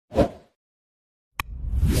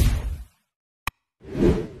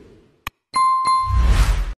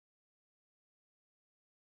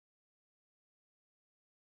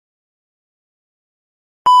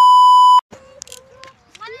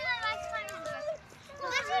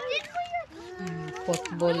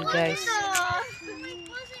football guys.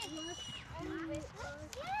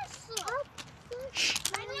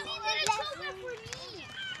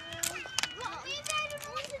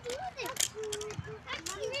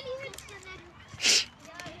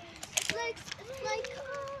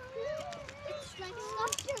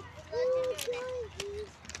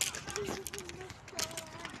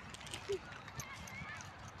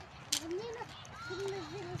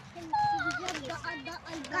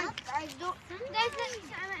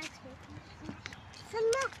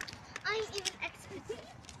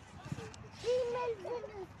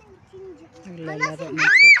 Naglalaro ng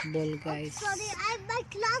football guys. Sorry, my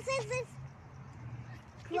classes is.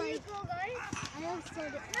 Can you go, guys? I am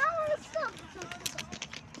sorry. No, stop.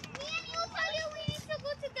 Me and you tell you we need to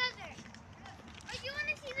go together. Or do you want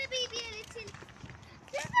to see the baby a little?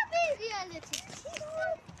 There's a baby a little. She's so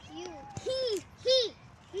cute. He.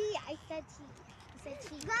 I said he. I said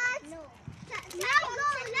he. But no. Now go.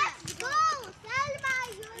 Let's go. Selma,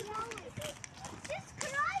 you're going. She's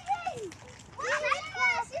crying.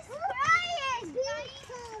 She's crying.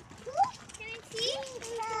 Can I see? He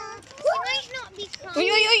might not be crying.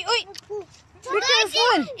 Uy! Be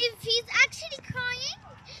careful! If he's actually crying,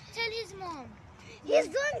 tell his mom. He's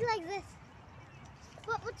doing like this.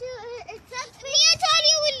 But it says me and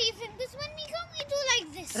Talia will leave him because when we come, we do like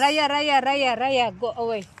this. Raya, go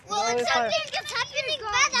away. Well, if something is happening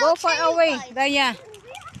bad, Go I'll far tell you away, guys. Raya.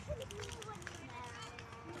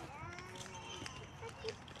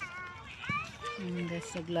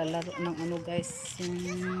 Guys, naglalaro ng ano guys,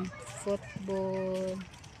 yung football.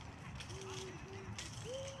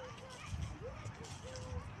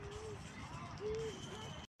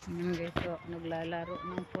 Guys, so, naglalaro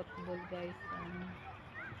ng football guys.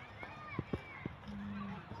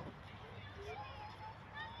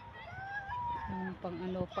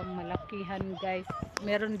 Pang malakihan guys.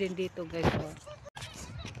 Meron din dito guys. So.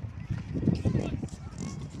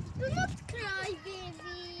 Do not cry,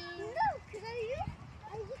 baby. No, cry.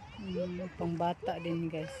 Pang bata din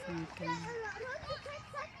guys. Okay.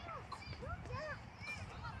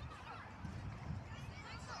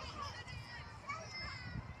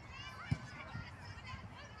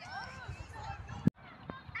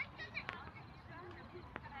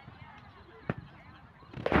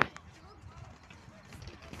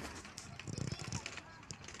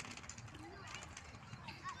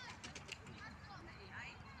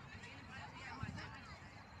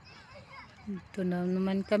 Ito na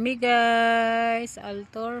naman kami guys,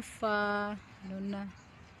 thuorfa. Ano na,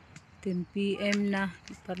 10 PM na,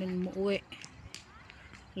 pa rin umuwi.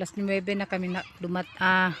 Alas 9 na kami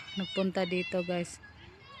nagpunta dito guys.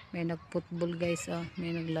 May nag-football guys,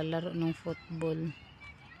 may naglalaro ng football.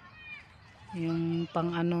 Yung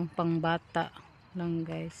pang bata lang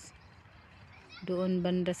guys. Doon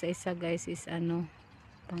banda sa isa guys is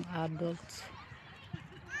pang adults.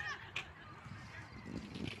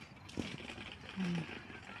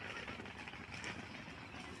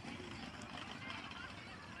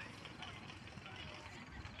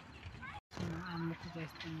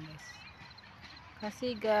 Guys.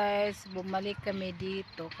 Kasi guys, bumalik kami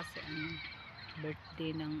dito kasi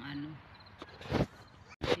birthday ng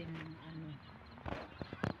birthday ng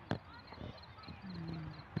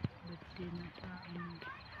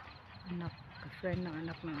anak, friend ng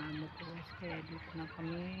anak ng amo ko guys. Kaya dito na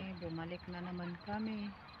kami, bumalik na naman kami.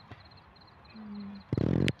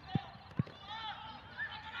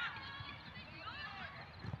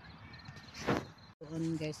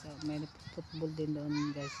 Doon guys, may football din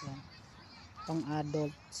doon guys, pang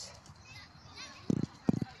adults.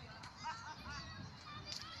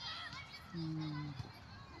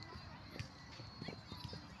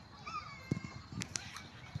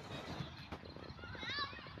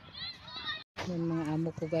 Yung mga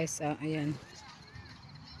amo ko guys, ayan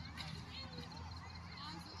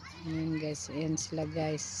guys, ayan sila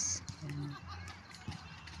guys.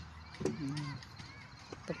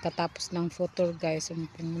 Pagkatapos ng photo guys,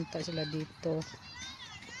 pumunta sila dito.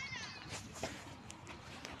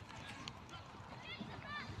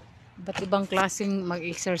 Iba't ibang klaseng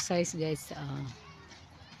mag-exercise guys.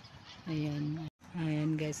 Ayan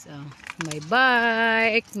guys, may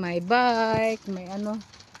bike, may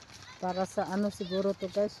para sa siguro to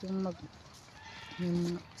guys, yung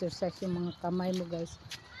exercise yung mga kamay mo guys.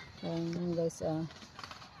 Ayan guys, ayan,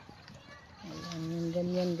 yung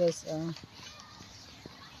ganyan guys.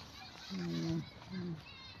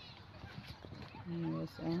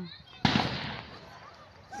 Yes,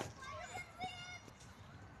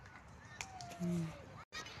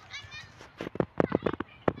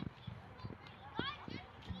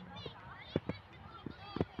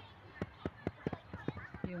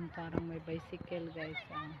 Yung parang may bicycle guys.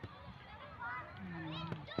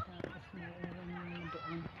 Tapos mayroon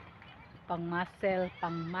doon. Pang muscle.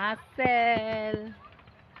 Pang muscle.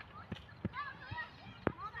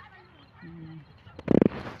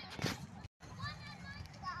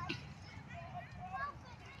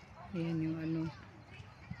 Ayan yung ano.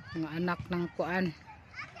 Mga anak ng kuan.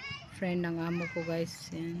 Friend ng amo ko guys.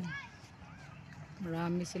 Ayan.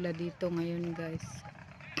 Marami sila dito ngayon guys.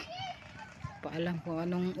 Paalam kung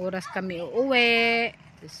anong oras kami uuwi.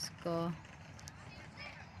 Diyos ko.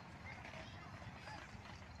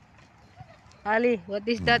 Ali, what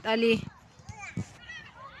is that Ali?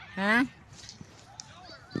 Ha?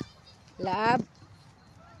 Lab?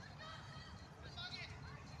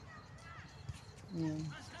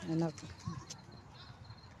 Anak.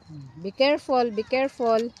 Be careful, be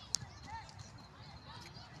careful.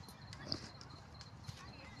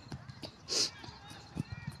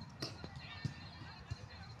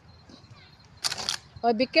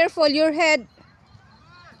 Oh, be careful your head.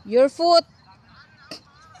 Your foot.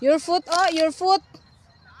 Your foot, oh, your foot.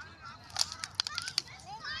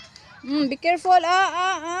 Be careful,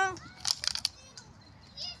 ah.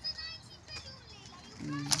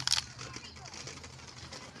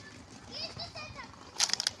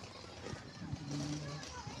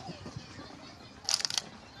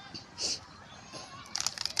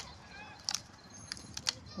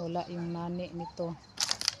 Wala yung nani nito.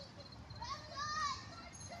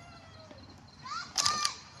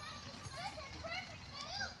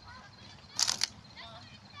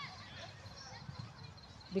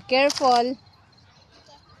 Be careful.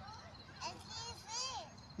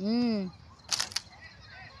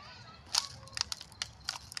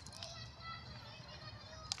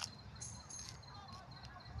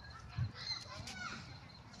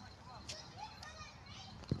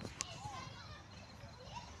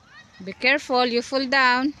 Be careful, you fall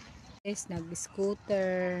down. Guys,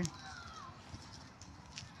 nag-scooter.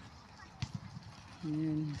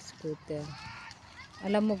 Scooter.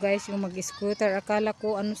 Alam mo guys, yung mag-scooter, akala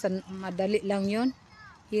ko ano madali lang yun.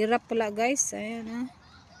 Hirap pala guys. Ayan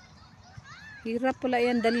hirap pala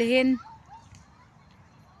yan dalhin.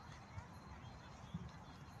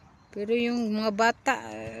 Pero yung mga bata,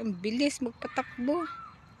 bilis magpatakbo.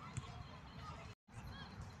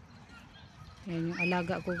 Ayan yung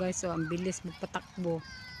alaga ko guys. So, ang bilis magpatakbo.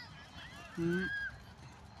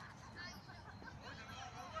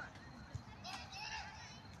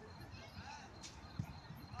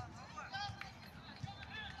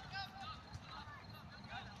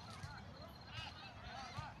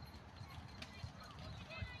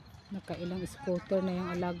 Nakailang scooter na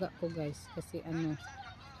yung alaga ko guys. Kasi ano,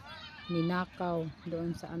 ninakaw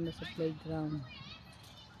doon sa ano sa playground.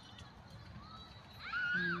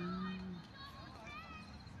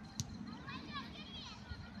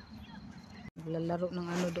 Naglalaro ng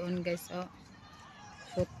ano doon guys, oh.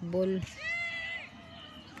 Football.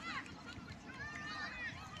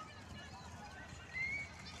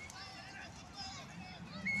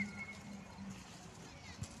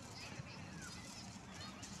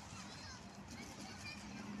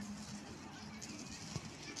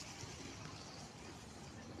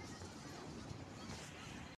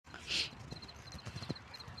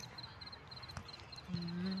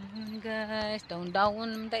 Guys, daon-daon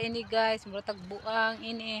naman tayo ini guys, muratag buang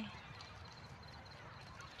ini.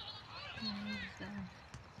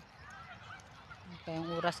 Kayang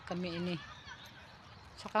oras kami ini.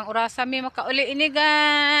 Sakang oras kami makauli ini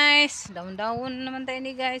guys. Daon-daon naman tayo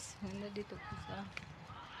ini guys. Ano dito sa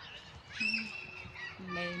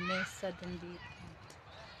may mesa din dito.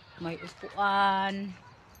 May upuan.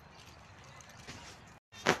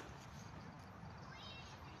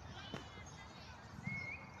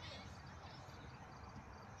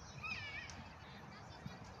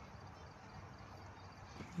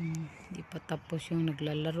 Di pa tapos yung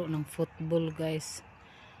naglalaro ng football guys.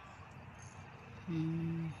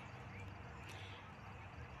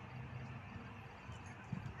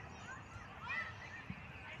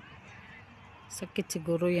 Sakit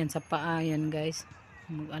siguro yan sa paa yan guys.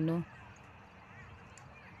 Ano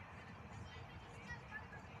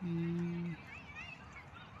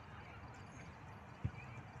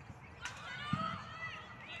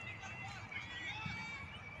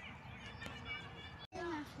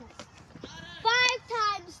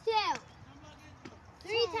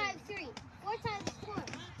 3 times 3. 4 times 4.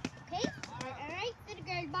 Okay? Alright. Good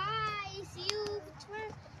girl. Bye. See you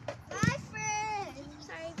tomorrow. Bye, friends.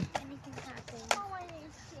 Sorry if anything happened. Oh, I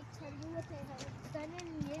didn't tell you what I have done in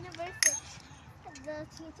university.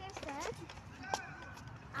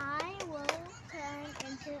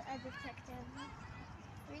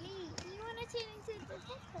 turn into the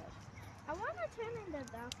picture. I want to turn in the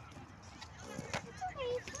back. It's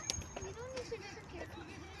okay. You don't need to do the careful.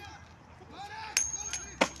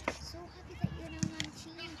 So happy that you're now on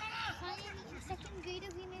team. Finally, in second grade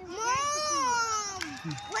of email. Mom!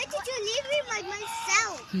 Why did you leave me by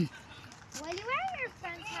myself? Well, you were at your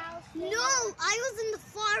friend's house. No, I was in the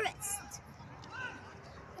forest.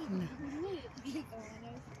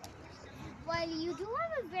 Well, you do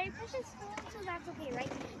have a very precious phone, so that's okay,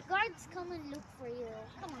 right? Guards come and look for you.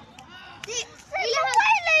 Come on.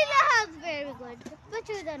 Layla has very good.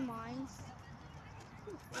 Better than mine.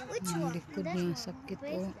 Which Ang one? likod This niya, one. sakit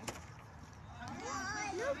Where's oh. that?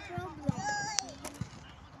 No problem.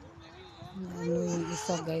 Ano yung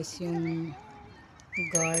isa guys, yung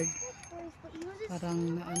guard.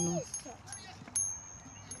 Parang na ano.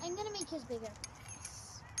 I'm gonna make his bigger.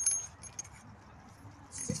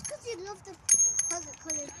 It's just because you love the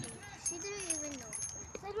color thing. She didn't even know.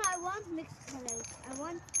 Selma, I want mixed colors. I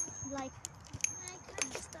want like. I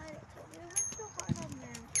can't start it. You work so hard on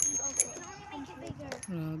them. Okay. Can only make it bigger.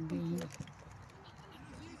 Grabe. Do you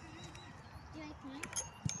like mine?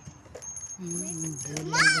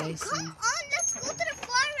 Bola guys. Come on, let's go to the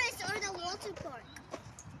forest or the water park.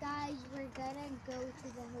 Guys, we're gonna go to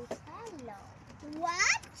the hotel.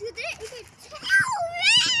 What? You didn't even tell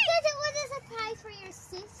me! Because it was a surprise for your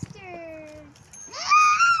sisters.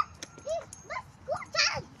 Let's go,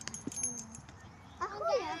 Dad!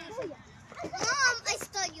 Mom, I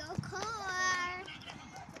stole your car.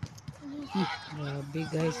 Grabe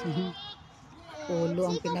guys. Polo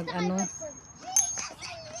ang pinag-ano.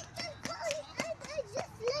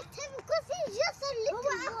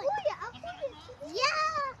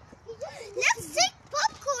 Let's take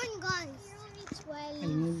popcorn, guys.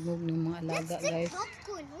 Almugmug ng mga alaga Let's take guys.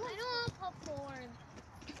 popcorn. I don't want popcorn.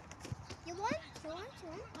 You want?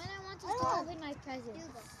 When I want to open my presents.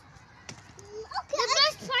 Okay. The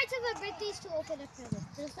best part of a birthday is to open a present.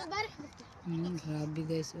 There's no better. Grabe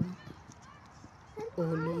guys oh.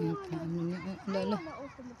 Polo ang ano niya. Lala. I want to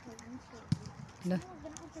open the present. La. I'm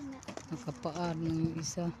gonna open that. Nakapaar ng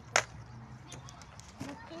isa.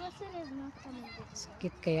 The person is not coming with me.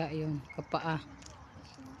 Sakit kaya yun. Kapaa.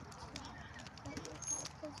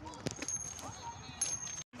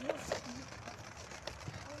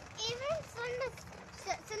 Even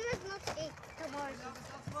Sunda's not 8 tomorrow.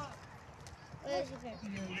 Where is your friend?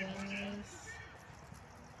 Guys.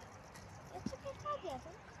 It's okay, cry,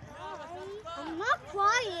 I'm not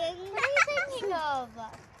crying. What are you thinking of?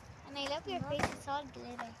 And I love your face. It's all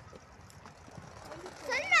glitter.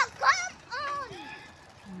 Sunda, come on!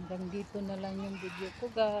 Hanggang dito na lang yung video ko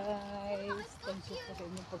guys. Thank you po sa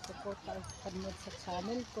inyong pagsuporta at panood sa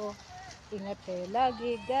channel ko. Ingat kayo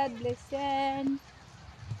lagi. God bless yan.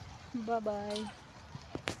 Bye bye.